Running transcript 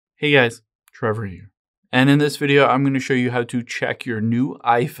Hey guys, Trevor here. And in this video, I'm going to show you how to check your new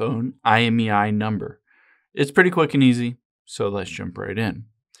iPhone IMEI number. It's pretty quick and easy, so let's jump right in.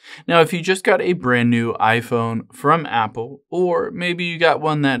 Now, if you just got a brand new iPhone from Apple, or maybe you got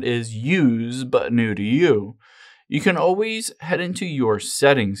one that is used but new to you, you can always head into your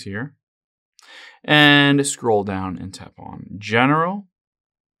settings here and scroll down and tap on General.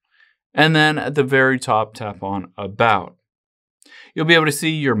 And then at the very top, tap on About. You'll be able to see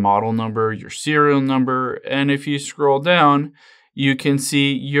your model number, your serial number, and if you scroll down, you can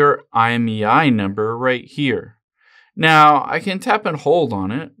see your IMEI number right here. Now, I can tap and hold on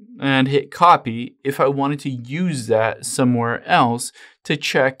it and hit copy if I wanted to use that somewhere else to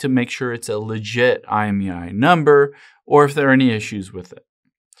check to make sure it's a legit IMEI number or if there are any issues with it.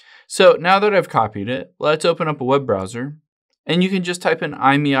 So now that I've copied it, let's open up a web browser and you can just type in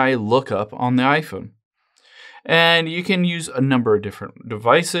IMEI lookup on the iPhone. And you can use a number of different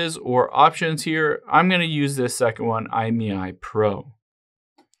devices or options here. I'm going to use this second one, IMEI Pro.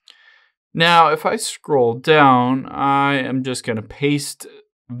 Now, if I scroll down, I am just going to paste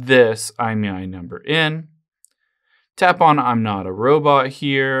this IMEI number in. Tap on I'm not a robot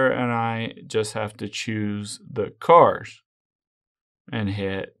here, and I just have to choose the cars and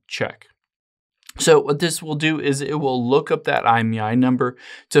hit check. So what this will do is it will look up that IMEI number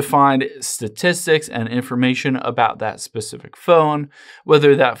to find statistics and information about that specific phone,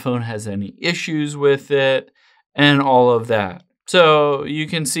 whether that phone has any issues with it, and all of that. So you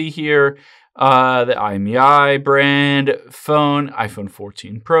can see here the IMEI brand, phone, iPhone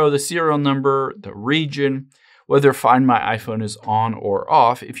 14 Pro, the serial number, the region, whether Find My iPhone is on or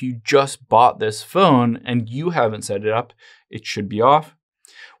off. If you just bought this phone and you haven't set it up, it should be off.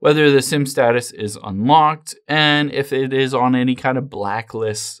 Whether the SIM status is unlocked, and if it is on any kind of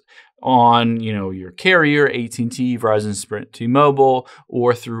blacklist on, your carrier, AT&T, Verizon, Sprint, T-Mobile,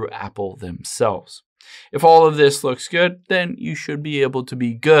 or through Apple themselves. If all of this looks good, then you should be able to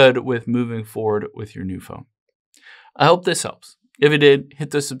be good with moving forward with your new phone. I hope this helps. If it did, hit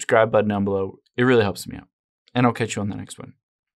the subscribe button down below. It really helps me out. And I'll catch you on the next one.